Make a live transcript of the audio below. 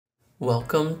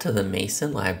Welcome to the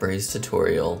Mason Libraries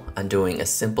tutorial on doing a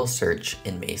simple search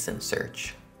in Mason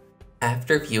Search.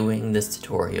 After viewing this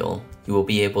tutorial, you will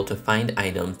be able to find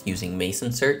items using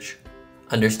Mason Search,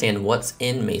 understand what's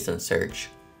in Mason Search,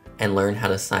 and learn how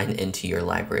to sign into your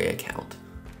library account.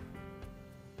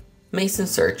 Mason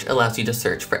Search allows you to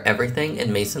search for everything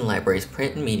in Mason Library's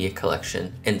print and media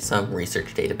collection and some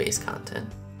research database content.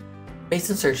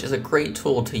 Mason Search is a great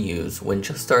tool to use when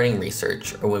just starting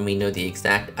research or when we know the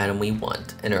exact item we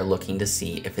want and are looking to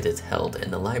see if it is held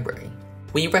in the library.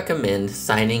 We recommend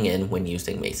signing in when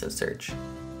using Mason Search.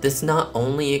 This not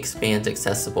only expands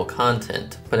accessible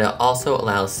content, but it also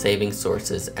allows saving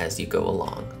sources as you go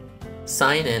along.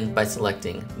 Sign in by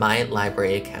selecting My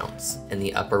Library Accounts in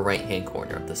the upper right-hand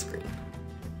corner of the screen.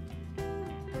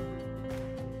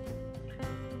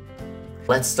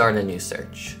 Let's start a new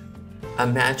search.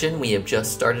 Imagine we have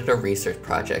just started a research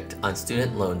project on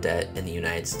student loan debt in the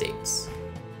United States.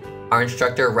 Our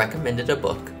instructor recommended a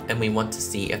book and we want to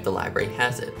see if the library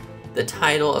has it. The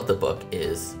title of the book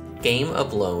is Game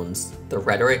of Loans: The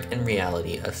Rhetoric and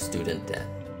Reality of Student Debt.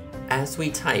 As we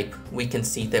type, we can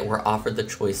see that we're offered the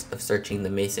choice of searching the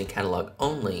Mason catalog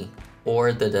only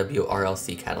or the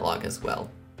WRLC catalog as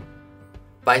well.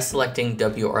 By selecting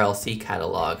WRLC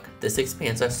catalog, this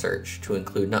expands our search to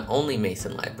include not only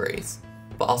Mason libraries,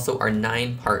 but also our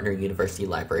 9 partner university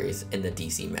libraries in the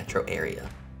DC metro area.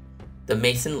 The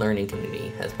Mason Learning Community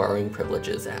has borrowing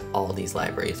privileges at all these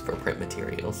libraries for print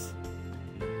materials.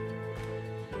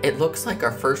 It looks like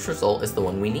our first result is the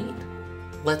one we need.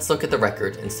 Let's look at the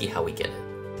record and see how we get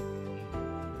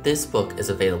it. This book is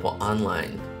available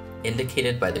online,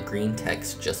 indicated by the green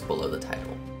text just below the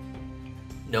title.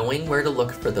 Knowing where to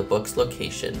look for the book's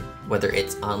location, whether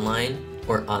it's online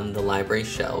or on the library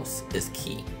shelves, is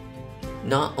key.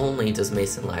 Not only does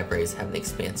Mason Libraries have an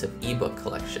expansive ebook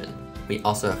collection, we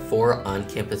also have 4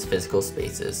 on-campus physical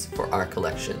spaces for our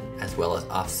collection, as well as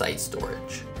off-site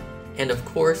storage. And of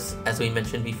course, as we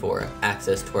mentioned before,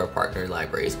 access to our partner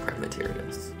libraries' print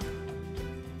materials.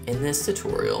 In this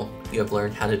tutorial, you have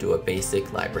learned how to do a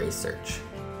basic library search.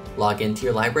 Log into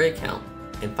your library account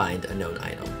and find a known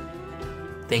item.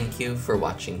 Thank you for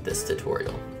watching this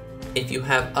tutorial. If you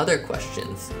have other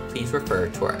questions, please refer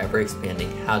to our ever-expanding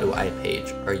How Do I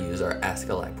page or use our Ask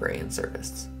a Librarian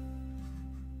service.